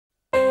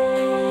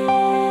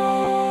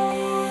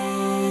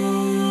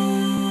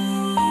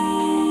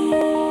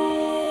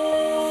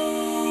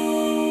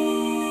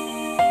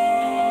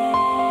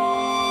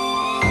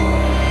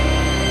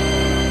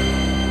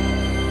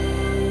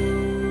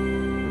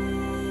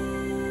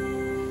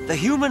The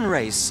human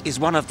race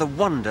is one of the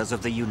wonders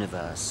of the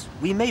universe.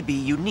 We may be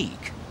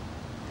unique.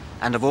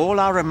 And of all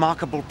our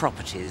remarkable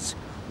properties,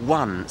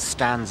 one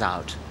stands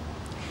out.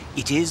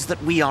 It is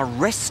that we are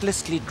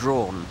restlessly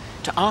drawn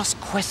to ask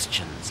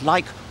questions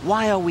like,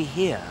 why are we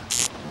here?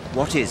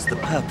 What is the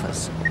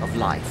purpose of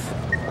life?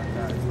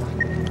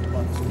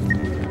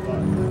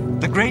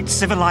 The great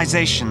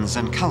civilizations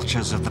and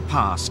cultures of the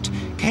past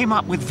came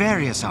up with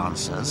various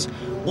answers,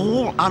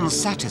 all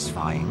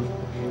unsatisfying,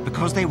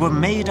 because they were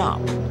made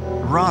up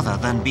rather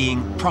than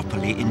being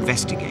properly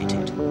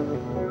investigated.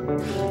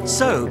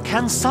 So,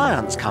 can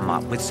science come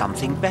up with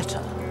something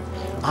better?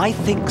 I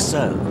think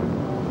so.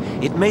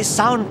 It may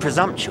sound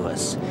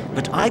presumptuous,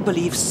 but I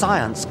believe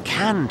science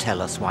can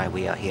tell us why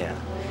we are here,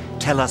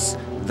 tell us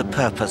the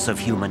purpose of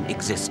human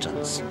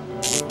existence.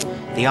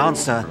 The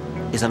answer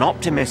is an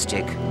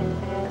optimistic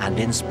and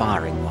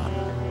inspiring one.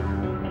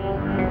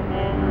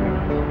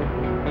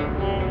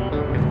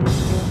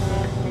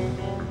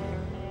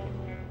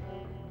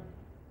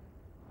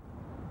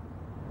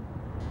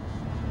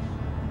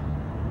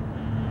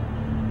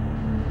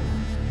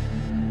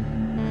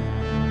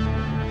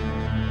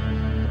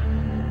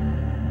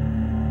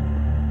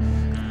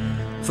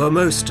 For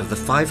most of the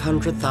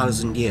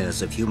 500,000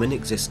 years of human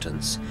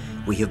existence,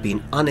 we have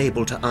been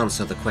unable to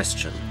answer the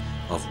question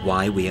of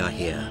why we are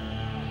here.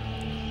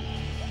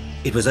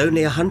 It was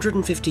only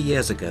 150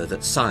 years ago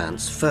that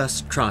science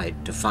first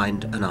tried to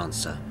find an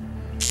answer.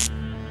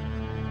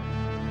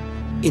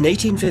 In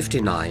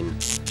 1859,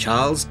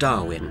 Charles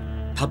Darwin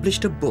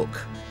published a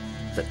book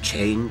that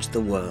changed the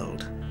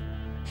world.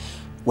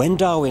 When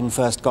Darwin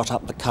first got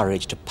up the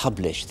courage to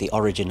publish The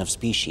Origin of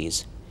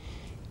Species,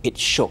 it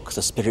shook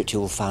the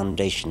spiritual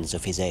foundations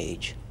of his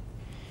age.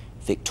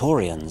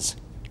 Victorians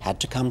had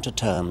to come to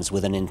terms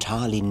with an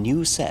entirely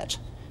new set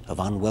of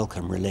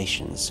unwelcome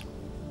relations.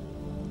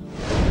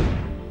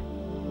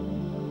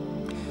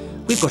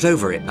 We've got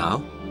over it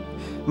now.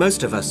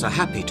 Most of us are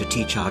happy to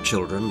teach our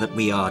children that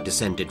we are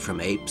descended from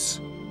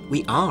apes.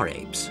 We are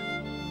apes.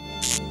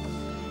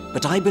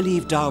 But I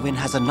believe Darwin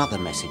has another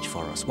message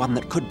for us, one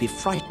that could be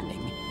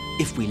frightening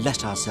if we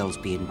let ourselves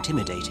be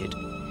intimidated,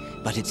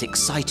 but it's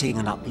exciting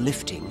and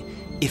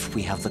uplifting if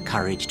we have the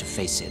courage to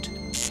face it.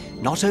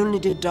 Not only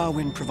did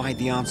Darwin provide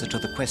the answer to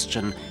the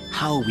question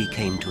how we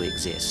came to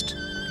exist,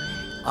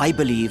 I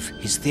believe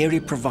his theory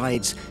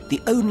provides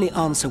the only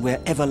answer we're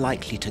ever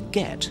likely to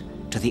get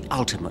to the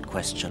ultimate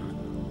question,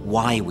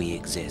 why we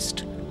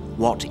exist.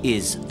 What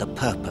is the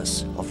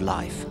purpose of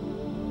life?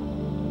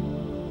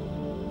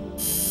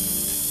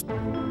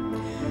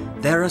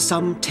 There are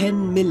some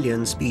 10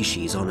 million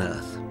species on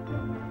Earth.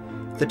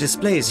 The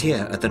displays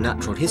here at the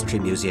Natural History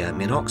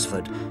Museum in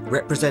Oxford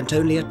represent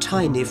only a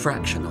tiny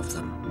fraction of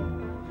them.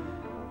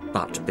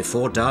 But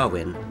before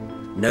Darwin,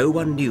 no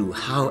one knew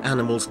how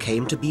animals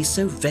came to be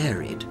so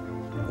varied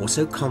or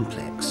so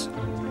complex.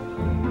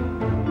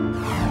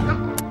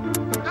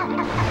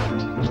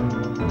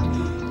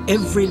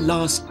 Every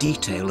last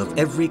detail of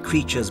every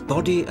creature's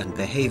body and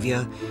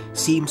behavior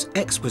seems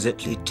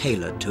exquisitely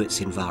tailored to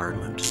its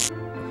environment.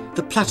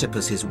 The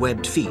platypus's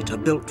webbed feet are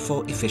built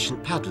for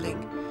efficient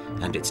paddling,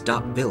 and its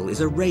duck bill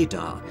is a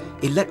radar,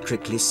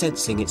 electrically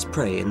sensing its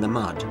prey in the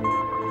mud.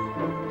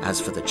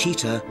 As for the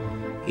cheetah,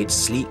 its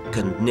sleek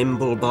and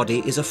nimble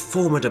body is a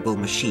formidable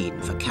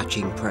machine for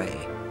catching prey.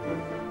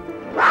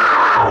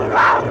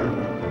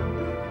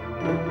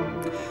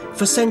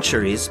 For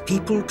centuries,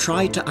 people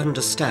tried to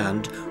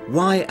understand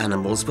why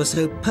animals were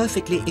so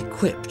perfectly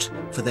equipped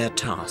for their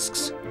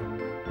tasks.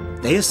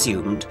 They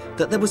assumed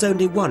that there was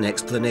only one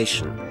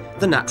explanation: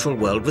 the natural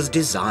world was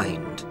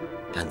designed,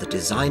 and the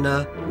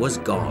designer was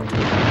God.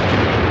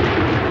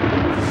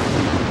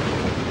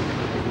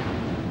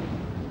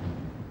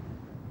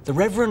 The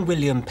Reverend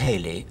William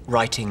Paley,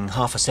 writing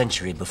half a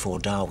century before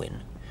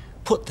Darwin,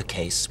 put the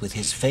case with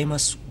his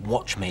famous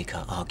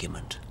watchmaker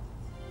argument.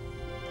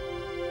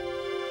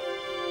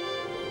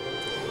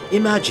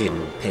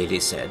 Imagine, Paley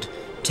said,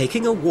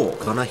 taking a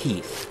walk on a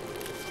heath.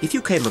 If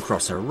you came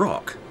across a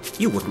rock,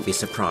 you wouldn't be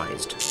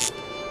surprised.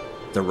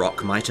 The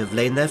rock might have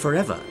lain there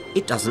forever.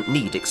 It doesn't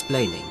need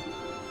explaining.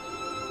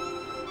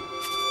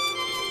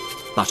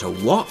 But a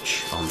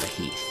watch on the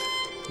heath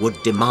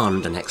would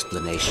demand an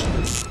explanation.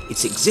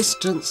 Its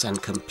existence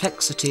and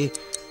complexity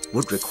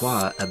would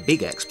require a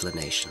big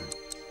explanation.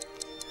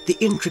 The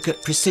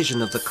intricate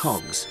precision of the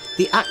cogs,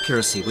 the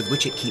accuracy with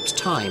which it keeps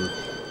time,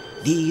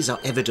 these are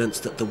evidence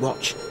that the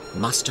watch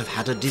must have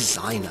had a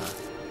designer,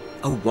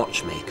 a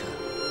watchmaker.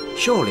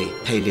 Surely,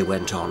 Paley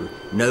went on,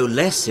 no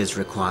less is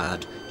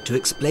required to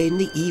explain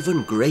the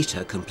even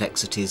greater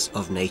complexities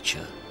of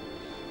nature.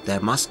 There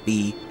must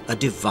be a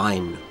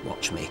divine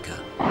watchmaker.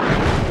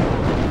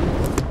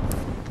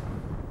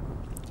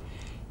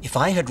 If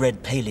I had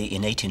read Paley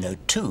in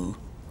 1802,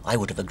 I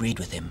would have agreed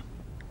with him.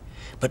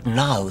 But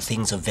now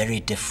things are very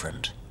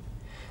different.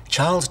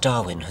 Charles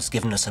Darwin has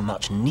given us a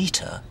much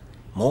neater,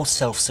 more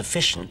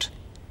self-sufficient,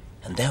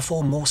 and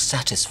therefore more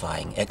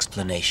satisfying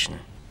explanation.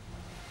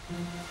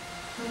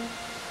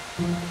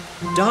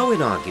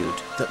 Darwin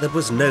argued that there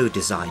was no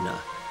designer.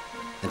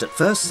 and at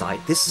first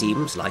sight this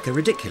seems like a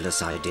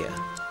ridiculous idea.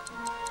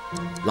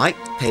 Like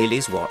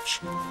Paley's watch,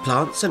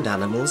 plants and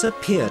animals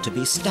appear to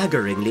be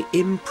staggeringly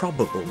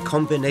improbable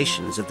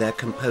combinations of their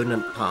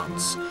component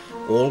parts,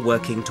 all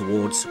working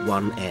towards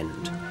one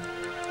end.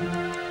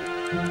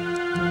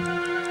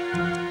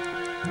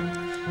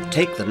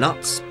 Take the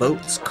nuts,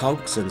 bolts,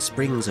 cogs and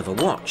springs of a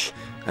watch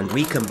and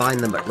recombine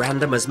them at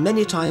random as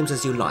many times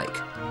as you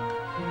like.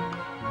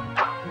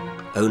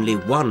 Only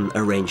one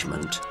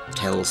arrangement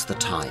tells the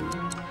time.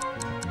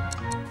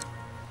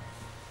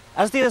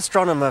 As the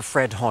astronomer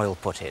Fred Hoyle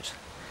put it,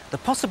 the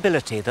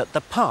possibility that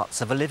the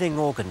parts of a living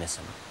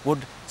organism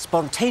would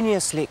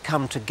spontaneously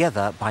come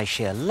together by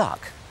sheer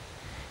luck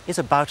is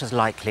about as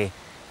likely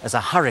as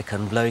a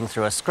hurricane blowing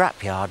through a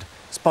scrapyard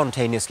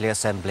spontaneously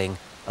assembling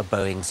a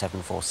Boeing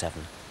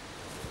 747.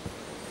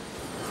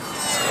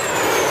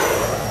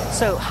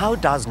 So how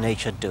does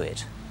nature do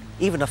it?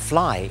 Even a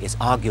fly is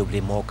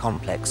arguably more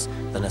complex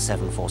than a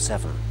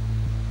 747.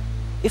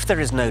 If there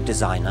is no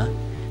designer,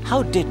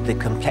 how did the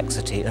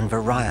complexity and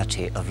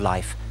variety of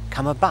life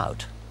come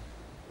about?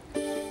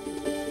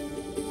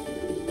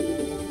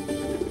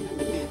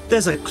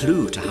 There's a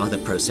clue to how the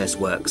process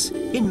works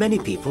in many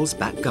people's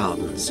back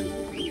gardens.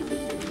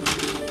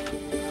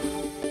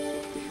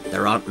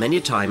 There aren't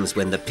many times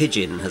when the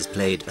pigeon has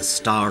played a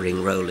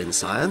starring role in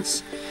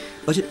science,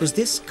 but it was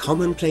this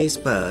commonplace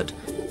bird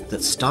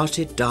that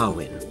started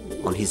Darwin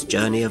on his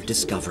journey of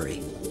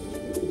discovery.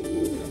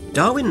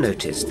 Darwin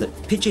noticed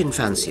that pigeon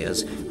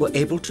fanciers were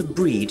able to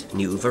breed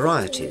new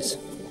varieties.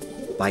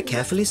 By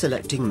carefully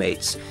selecting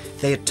mates,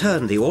 they had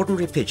turned the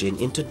ordinary pigeon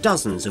into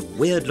dozens of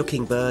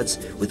weird-looking birds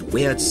with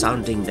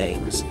weird-sounding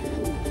names.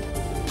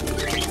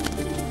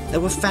 There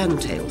were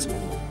fantails,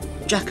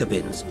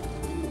 Jacobins,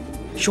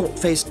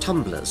 short-faced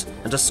tumblers,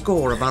 and a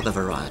score of other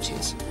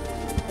varieties.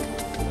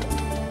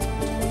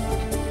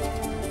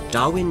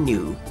 Darwin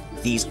knew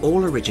these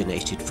all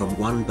originated from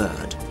one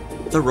bird,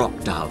 the rock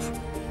dove.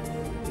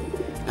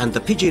 And the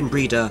pigeon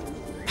breeder,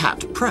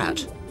 Pat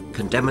Pratt,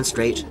 can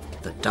demonstrate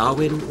that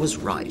Darwin was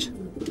right.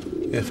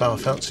 If our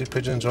fancy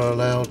pigeons are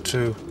allowed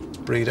to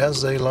breed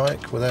as they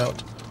like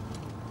without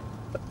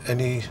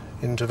any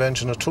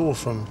intervention at all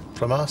from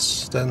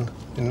us, then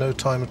in no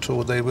time at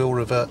all they will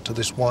revert to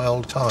this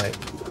wild type.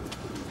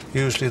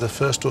 Usually the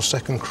first or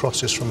second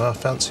crosses from our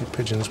fancy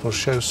pigeons will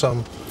show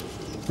some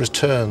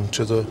return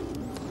to the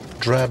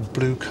drab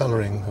blue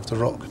colouring of the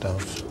rock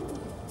dove.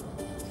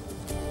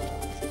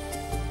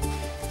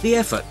 The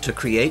effort to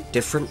create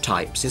different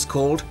types is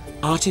called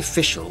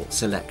artificial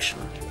selection.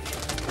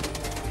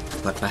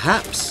 But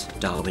perhaps,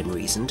 Darwin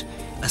reasoned,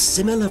 a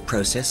similar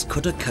process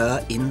could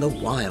occur in the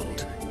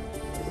wild.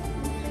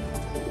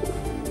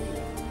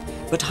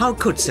 But how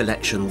could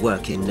selection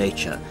work in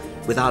nature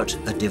without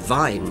a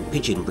divine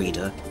pigeon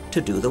breeder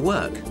to do the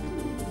work?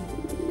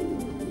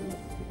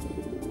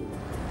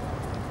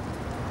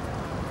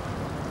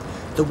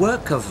 The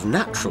work of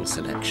natural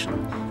selection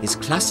is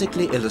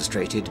classically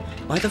illustrated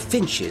by the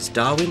finches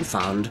Darwin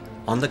found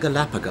on the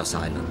Galapagos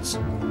Islands.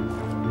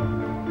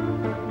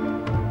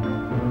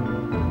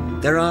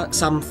 There are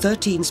some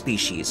 13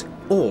 species,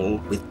 all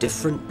with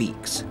different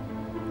beaks.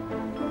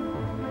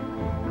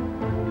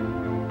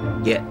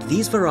 Yet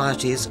these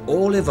varieties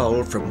all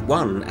evolved from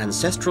one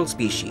ancestral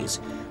species,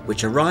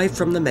 which arrived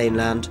from the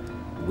mainland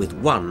with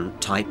one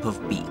type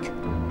of beak.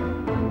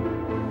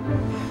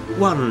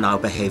 One now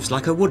behaves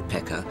like a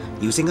woodpecker,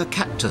 using a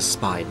cactus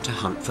spine to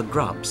hunt for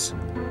grubs.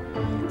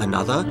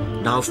 Another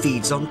now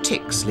feeds on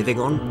ticks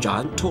living on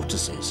giant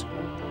tortoises.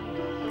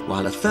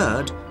 While a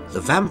third,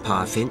 the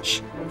vampire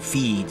finch,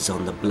 feeds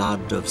on the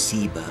blood of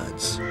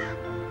seabirds.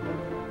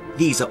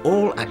 These are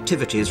all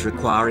activities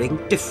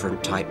requiring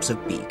different types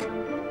of beak.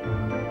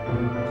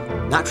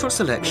 Natural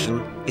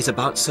selection is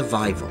about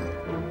survival.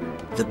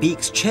 The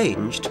beaks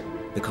changed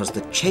because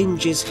the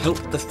changes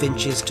helped the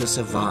finches to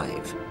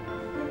survive.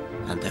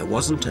 And there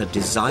wasn't a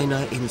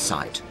designer in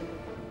sight.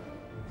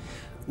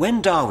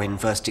 When Darwin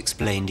first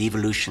explained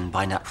evolution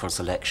by natural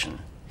selection,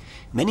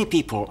 many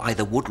people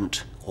either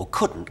wouldn't or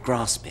couldn't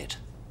grasp it.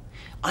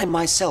 I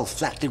myself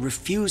flatly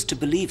refused to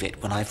believe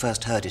it when I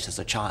first heard it as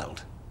a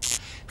child.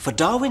 For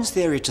Darwin's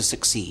theory to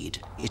succeed,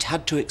 it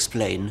had to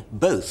explain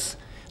both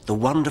the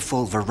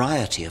wonderful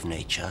variety of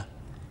nature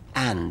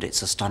and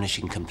its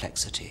astonishing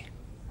complexity.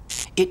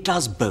 It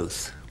does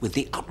both with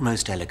the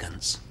utmost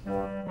elegance.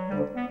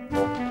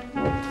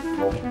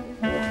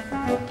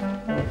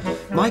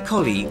 My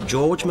colleague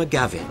George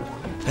McGavin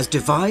has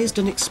devised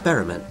an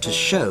experiment to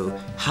show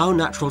how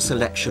natural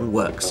selection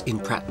works in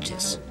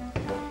practice.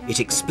 It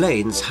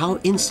explains how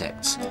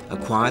insects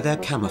acquire their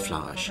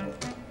camouflage.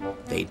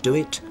 They do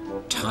it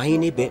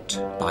tiny bit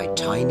by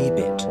tiny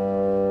bit.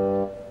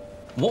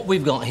 What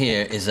we've got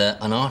here is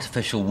an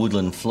artificial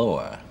woodland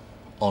floor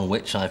on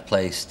which I've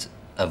placed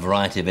a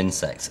variety of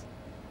insects.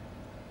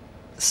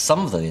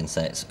 Some of the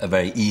insects are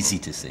very easy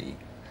to see.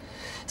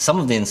 Some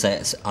of the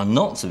insects are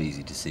not so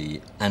easy to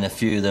see, and a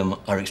few of them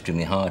are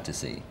extremely hard to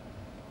see.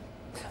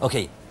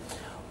 Okay,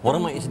 what I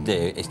want you to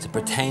do is to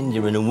pretend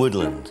you're in a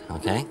woodland,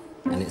 okay?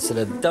 and it's sort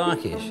of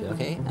darkish,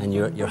 okay? And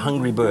you're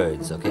hungry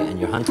birds, okay? And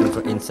you're hunting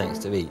for insects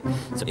to eat.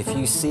 So if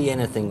you see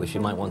anything which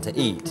you might want to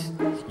eat,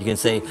 you can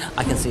say,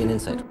 I can see an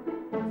insect.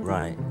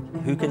 Right.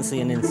 Who can see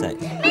an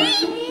insect?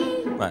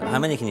 Me! Right, how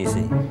many can you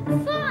see?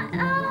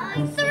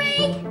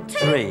 3.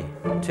 3.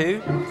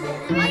 2?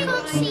 I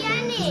can't see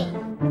any.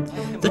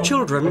 The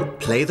children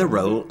play the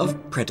role of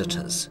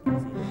predators.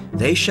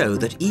 They show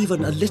that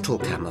even a little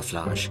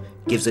camouflage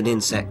gives an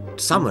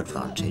insect some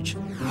advantage,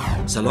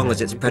 so long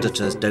as its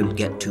predators don't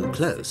get too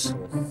close. I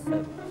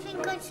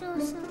think I saw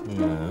something.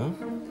 No.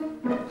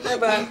 How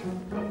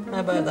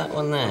about that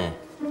one there?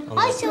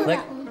 I saw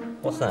that one.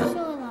 What's I that?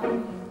 saw that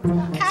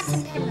one.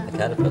 Caterpillar. A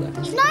caterpillar.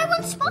 No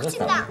one spotted What's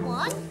that that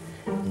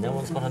one. No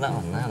one spotted that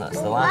one. No,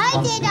 that's the last I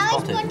one did. to be I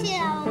spotted. spotted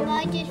that one, but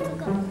I just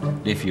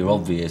forgot. If you're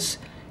obvious,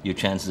 your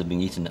chances of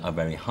being eaten are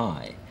very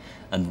high.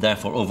 And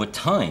therefore, over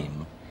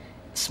time,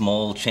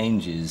 small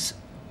changes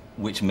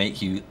which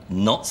make you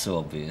not so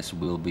obvious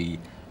will be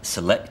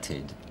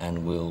selected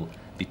and will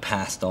be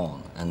passed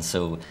on. And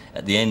so,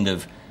 at the end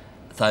of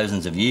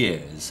thousands of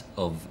years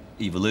of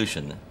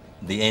evolution,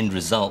 the end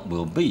result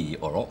will be,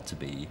 or ought to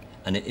be,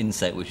 an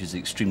insect which is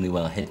extremely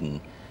well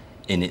hidden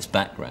in its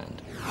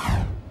background.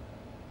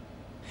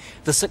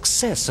 The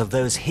success of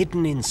those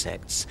hidden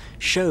insects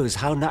shows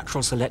how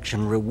natural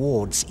selection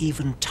rewards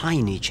even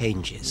tiny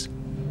changes.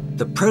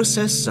 The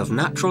process of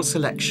natural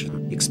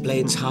selection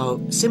explains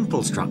how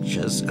simple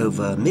structures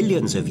over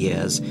millions of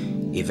years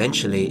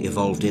eventually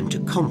evolved into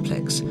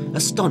complex,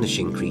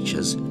 astonishing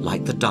creatures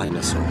like the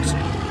dinosaurs.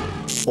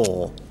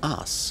 Or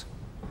us.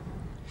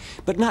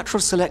 But natural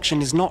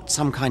selection is not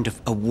some kind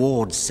of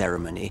awards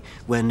ceremony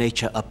where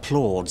nature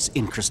applauds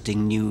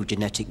interesting new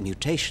genetic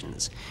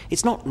mutations.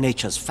 It's not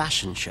nature's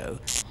fashion show.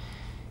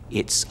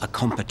 It's a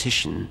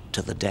competition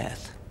to the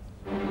death.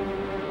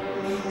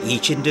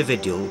 Each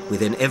individual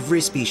within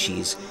every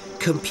species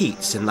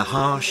competes in the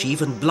harsh,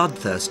 even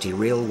bloodthirsty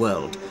real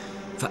world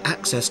for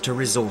access to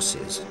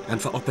resources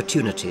and for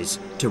opportunities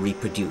to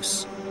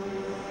reproduce.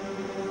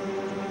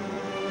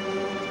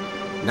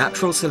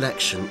 Natural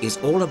selection is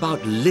all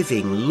about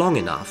living long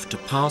enough to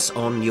pass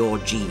on your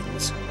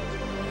genes.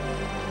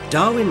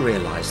 Darwin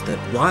realized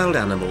that wild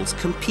animals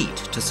compete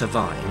to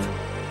survive.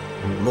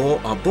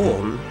 More are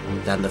born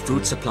than the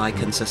food supply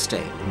can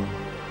sustain.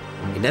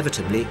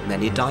 Inevitably,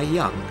 many die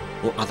young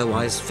or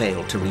otherwise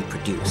fail to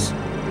reproduce.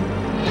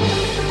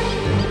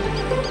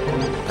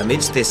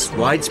 Amidst this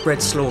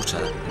widespread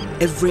slaughter,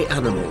 every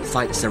animal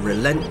fights a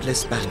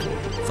relentless battle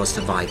for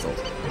survival.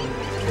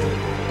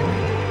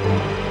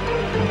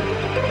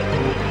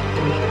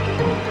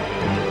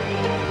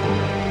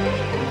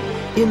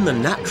 In the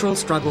natural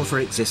struggle for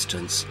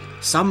existence,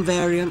 some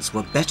variants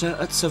were better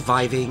at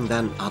surviving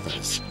than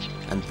others,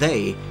 and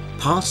they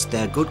passed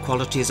their good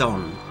qualities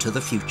on to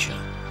the future.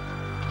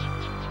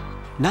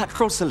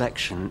 Natural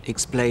selection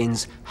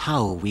explains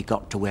how we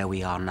got to where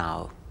we are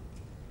now.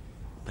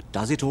 But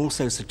does it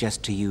also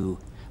suggest to you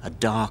a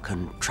dark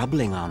and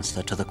troubling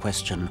answer to the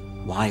question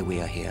why we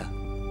are here?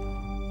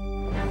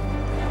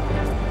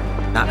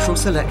 Natural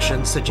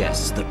selection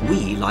suggests that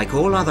we, like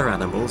all other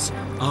animals,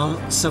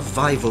 are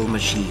survival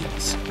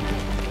machines.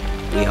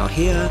 We are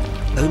here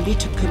only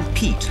to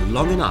compete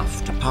long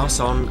enough to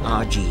pass on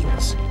our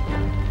genes.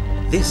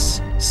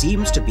 This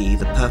seems to be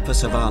the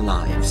purpose of our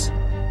lives,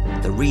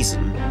 the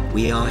reason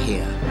we are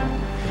here.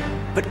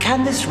 But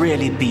can this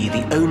really be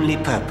the only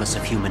purpose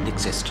of human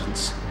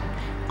existence?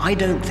 I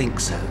don't think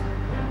so.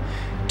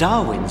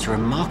 Darwin's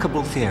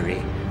remarkable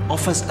theory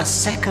offers a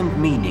second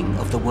meaning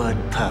of the word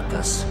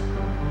purpose.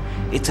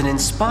 It's an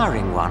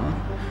inspiring one,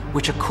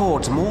 which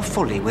accords more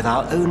fully with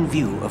our own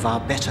view of our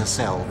better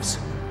selves.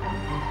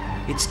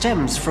 It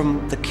stems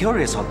from the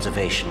curious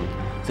observation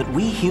that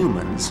we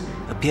humans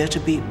appear to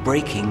be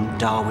breaking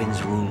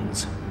Darwin's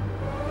rules.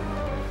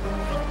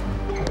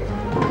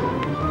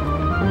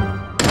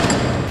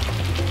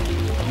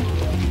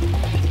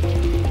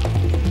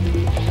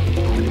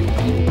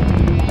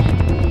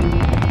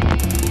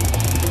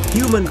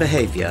 Human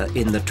behavior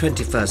in the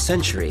 21st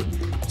century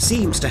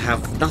seems to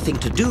have nothing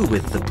to do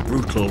with the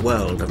brutal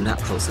world of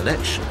natural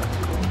selection.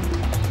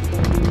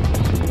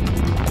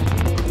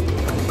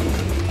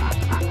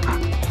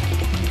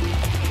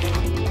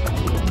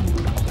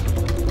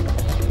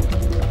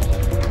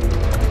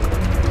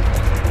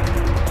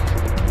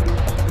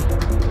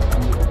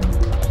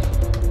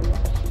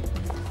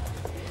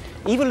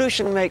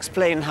 Evolution may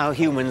explain how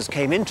humans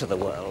came into the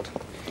world,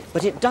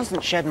 but it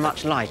doesn't shed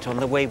much light on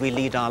the way we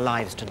lead our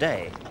lives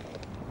today.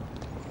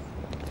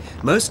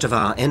 Most of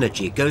our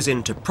energy goes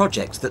into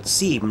projects that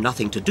seem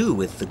nothing to do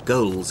with the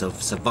goals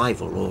of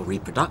survival or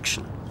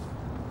reproduction.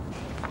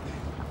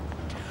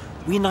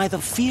 We neither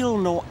feel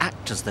nor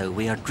act as though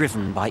we are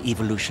driven by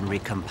evolutionary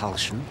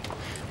compulsion.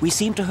 We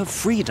seem to have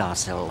freed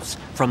ourselves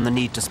from the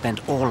need to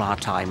spend all our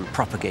time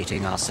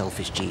propagating our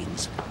selfish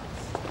genes.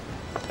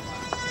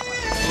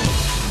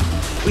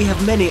 We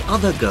have many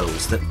other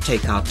goals that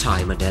take our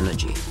time and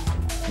energy.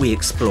 We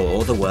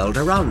explore the world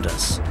around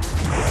us,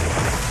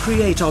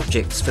 create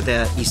objects for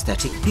their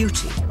aesthetic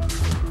beauty,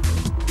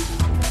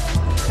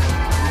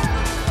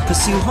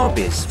 pursue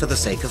hobbies for the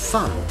sake of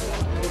fun.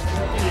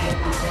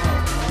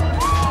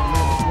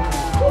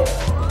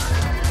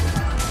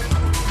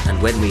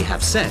 And when we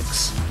have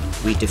sex,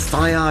 we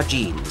defy our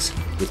genes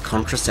with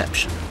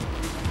contraception.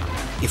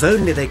 If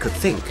only they could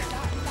think,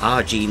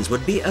 our genes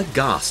would be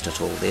aghast at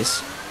all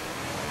this.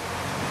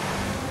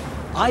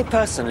 I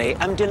personally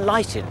am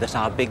delighted that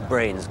our big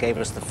brains gave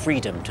us the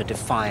freedom to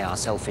defy our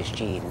selfish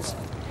genes.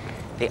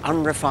 The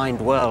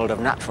unrefined world of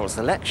natural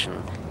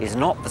selection is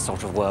not the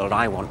sort of world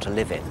I want to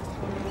live in.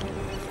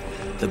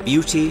 The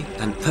beauty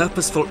and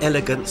purposeful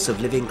elegance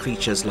of living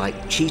creatures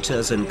like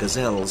cheetahs and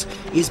gazelles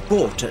is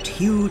bought at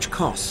huge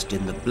cost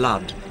in the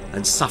blood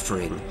and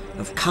suffering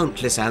of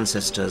countless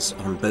ancestors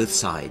on both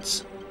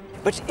sides.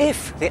 But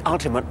if the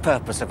ultimate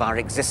purpose of our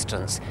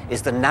existence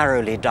is the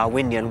narrowly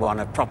Darwinian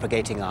one of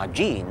propagating our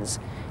genes,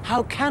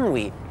 how can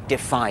we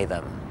defy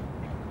them?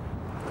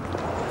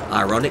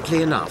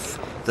 Ironically enough,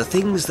 the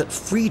things that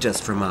freed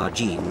us from our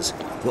genes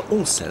were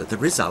also the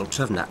result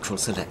of natural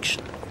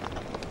selection.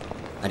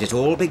 And it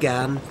all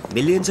began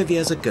millions of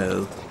years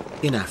ago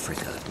in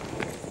Africa.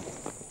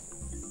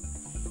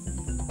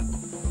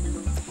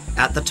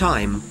 At the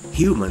time,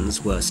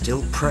 humans were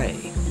still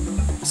prey.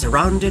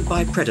 Surrounded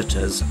by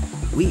predators,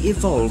 we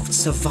evolved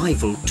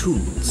survival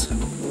tools.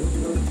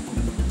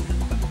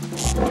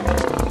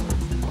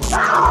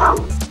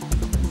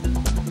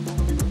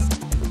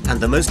 And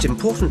the most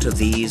important of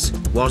these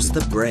was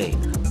the brain.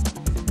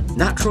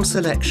 Natural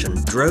selection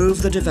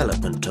drove the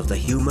development of the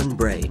human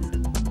brain.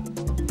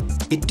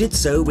 It did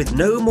so with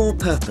no more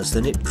purpose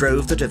than it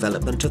drove the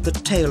development of the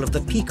tail of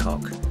the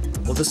peacock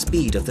or the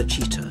speed of the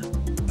cheetah.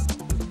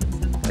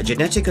 A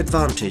genetic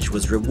advantage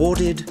was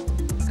rewarded,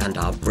 and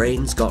our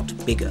brains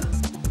got bigger.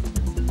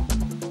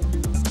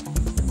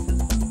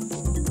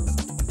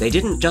 They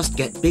didn't just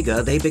get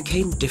bigger, they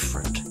became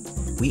different.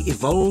 We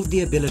evolved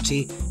the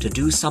ability to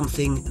do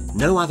something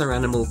no other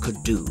animal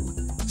could do: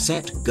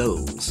 set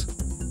goals.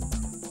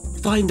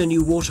 Find a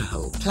new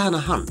waterhole, plan a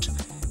hunt,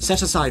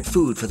 set aside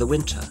food for the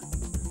winter.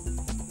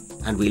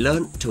 And we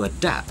learnt to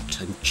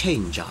adapt and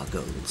change our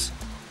goals.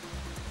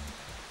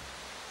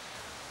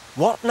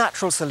 What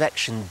natural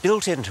selection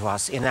built into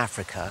us in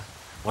Africa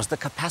was the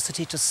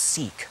capacity to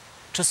seek,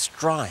 to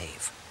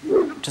strive,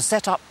 to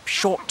set up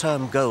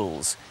short-term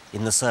goals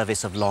in the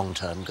service of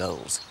long-term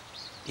goals.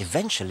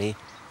 Eventually,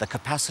 the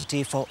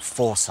capacity for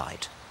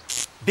foresight.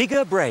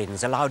 Bigger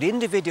brains allowed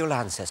individual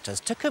ancestors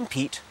to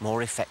compete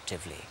more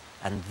effectively.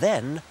 And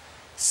then,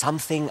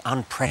 something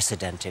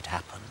unprecedented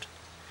happened.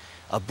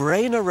 A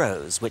brain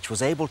arose which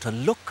was able to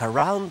look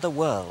around the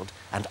world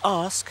and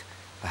ask,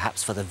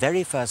 perhaps for the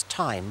very first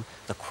time,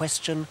 the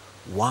question,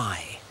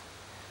 why?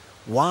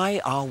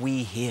 Why are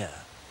we here?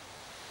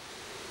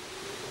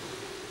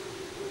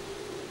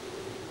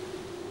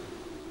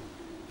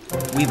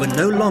 We were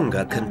no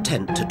longer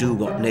content to do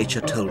what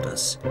nature told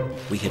us.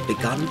 We had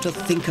begun to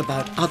think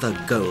about other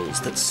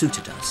goals that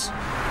suited us.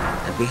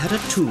 And we had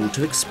a tool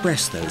to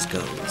express those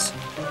goals: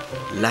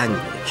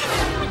 language.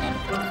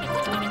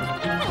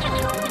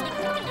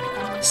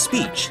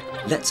 Speech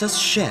lets us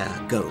share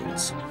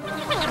goals.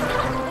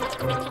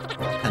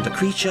 And a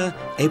creature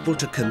able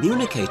to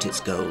communicate its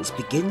goals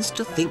begins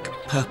to think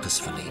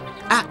purposefully,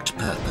 act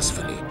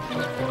purposefully,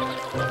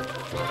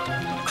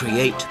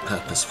 create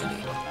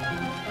purposefully.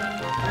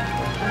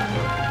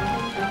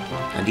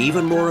 And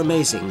even more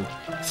amazing,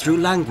 through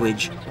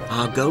language,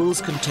 our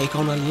goals can take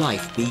on a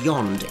life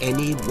beyond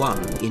any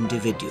one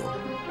individual.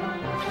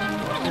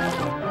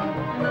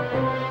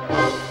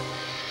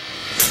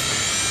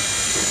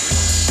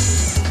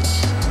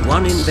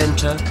 One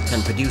inventor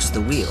can produce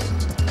the wheel.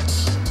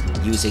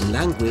 Using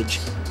language,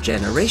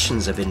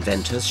 generations of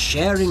inventors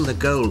sharing the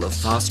goal of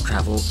fast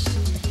travel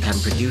can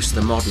produce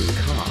the modern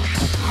car.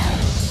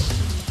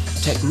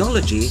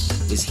 Technology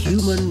is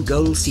human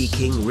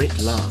goal-seeking writ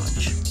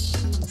large.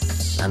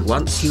 And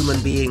once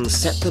human beings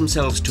set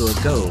themselves to a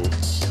goal,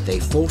 they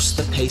force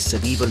the pace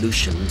of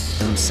evolution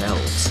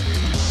themselves.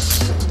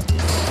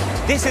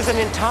 This is an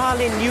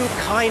entirely new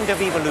kind of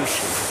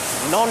evolution,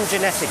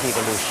 non-genetic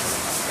evolution,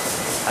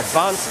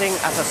 advancing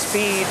at a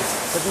speed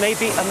that may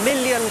be 1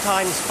 million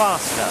times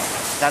faster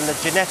than the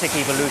genetic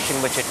evolution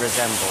which it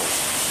resembles.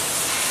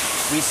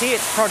 We see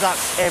its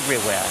products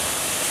everywhere,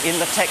 in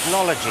the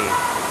technology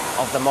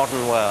of the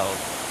modern world.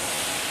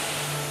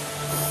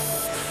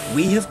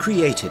 We have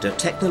created a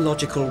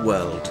technological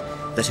world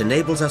that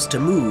enables us to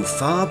move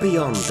far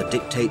beyond the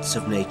dictates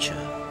of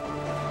nature,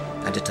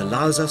 and it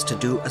allows us to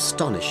do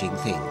astonishing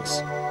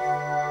things.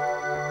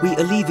 We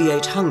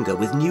alleviate hunger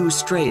with new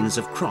strains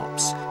of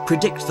crops,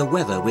 predict the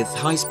weather with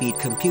high-speed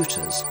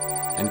computers,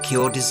 and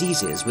cure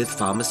diseases with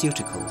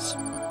pharmaceuticals.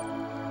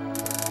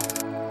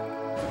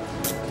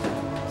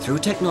 Through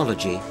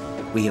technology,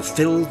 we have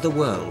filled the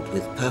world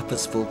with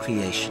purposeful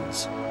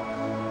creations.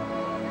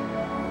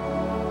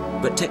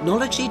 But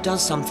technology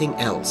does something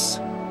else.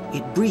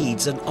 It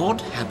breeds an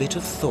odd habit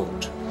of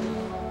thought.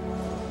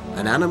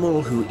 An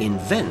animal who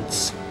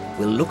invents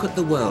will look at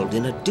the world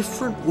in a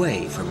different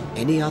way from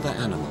any other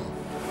animal.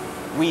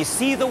 We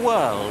see the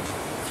world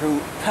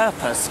through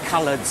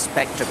purpose-colored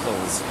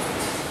spectacles.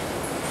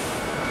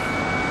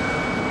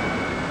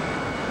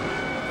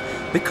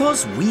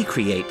 Because we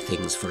create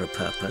things for a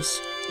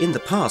purpose, in the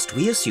past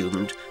we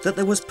assumed that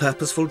there was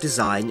purposeful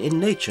design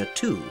in nature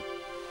too.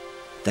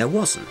 There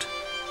wasn't,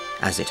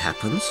 as it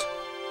happens.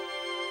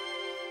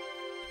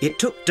 It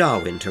took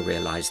Darwin to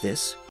realise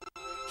this.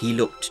 He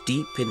looked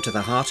deep into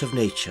the heart of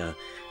nature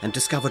and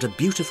discovered a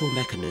beautiful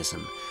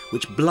mechanism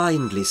which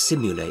blindly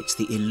simulates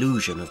the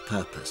illusion of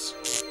purpose.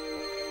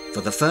 For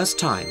the first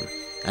time,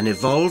 an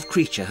evolved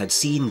creature had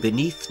seen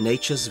beneath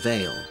nature's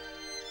veil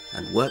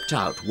and worked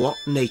out what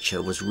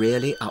nature was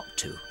really up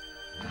to.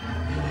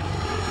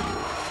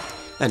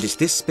 And it's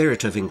this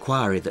spirit of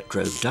inquiry that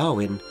drove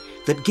Darwin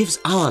that gives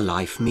our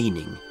life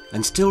meaning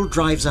and still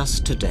drives us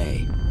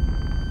today.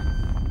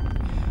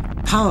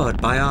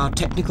 Powered by our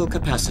technical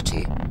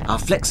capacity, our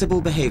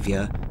flexible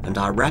behaviour and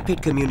our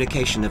rapid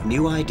communication of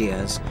new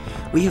ideas,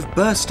 we have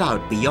burst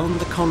out beyond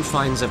the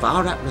confines of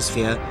our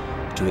atmosphere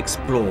to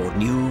explore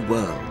new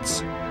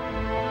worlds.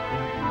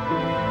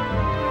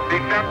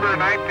 December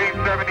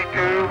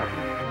 1972.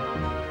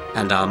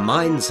 And our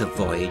minds have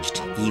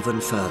voyaged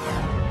even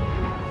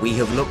further. We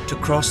have looked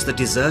across the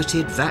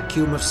deserted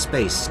vacuum of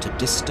space to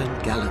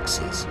distant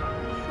galaxies,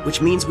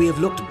 which means we have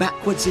looked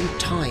backwards in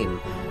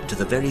time to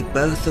the very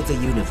birth of the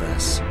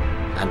universe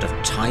and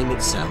of time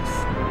itself.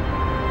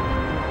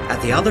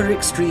 At the other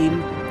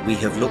extreme, we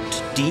have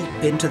looked deep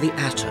into the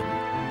atom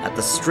at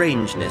the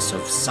strangeness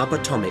of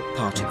subatomic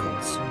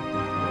particles.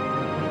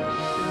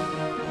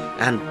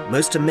 And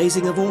most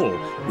amazing of all,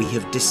 we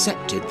have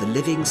dissected the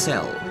living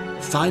cell,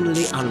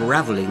 finally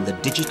unraveling the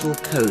digital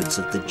codes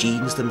of the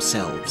genes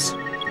themselves.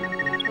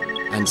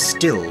 And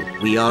still,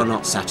 we are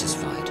not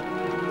satisfied.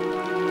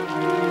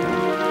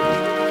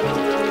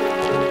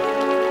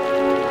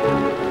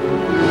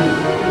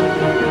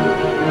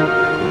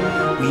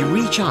 We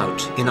reach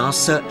out in our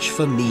search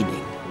for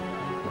meaning,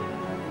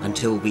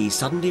 until we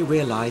suddenly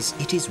realize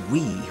it is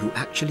we who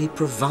actually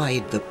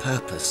provide the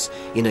purpose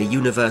in a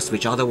universe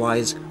which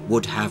otherwise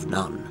would have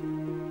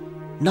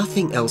none.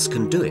 Nothing else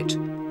can do it,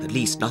 at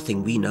least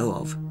nothing we know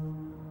of.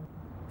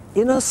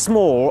 In a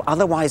small,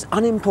 otherwise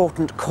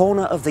unimportant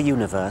corner of the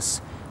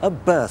universe, a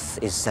birth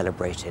is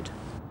celebrated.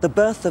 The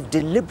birth of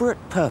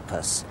deliberate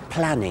purpose,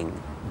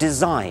 planning,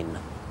 design,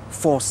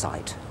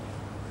 foresight.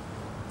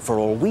 For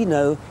all we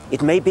know,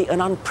 it may be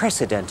an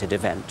unprecedented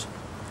event.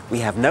 We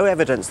have no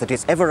evidence that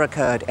it's ever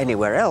occurred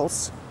anywhere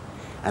else,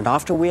 and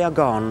after we are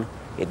gone,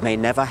 it may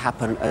never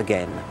happen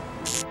again.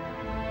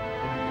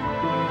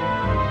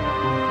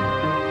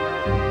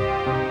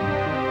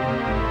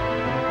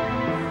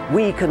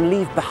 We can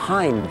leave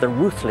behind the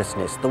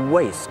ruthlessness, the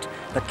waste,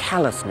 the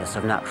callousness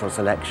of natural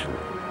selection.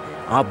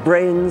 Our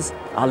brains,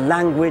 our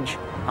language,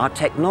 our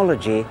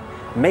technology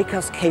make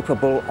us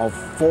capable of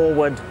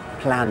forward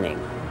planning.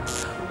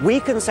 We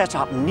can set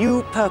up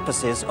new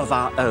purposes of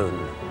our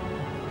own.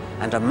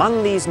 And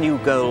among these new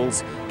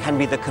goals can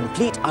be the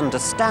complete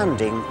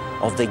understanding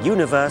of the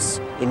universe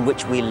in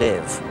which we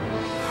live.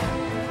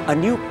 A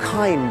new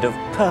kind of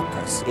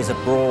purpose is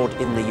abroad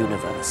in the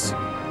universe.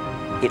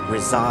 It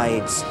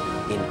resides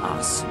in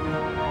us.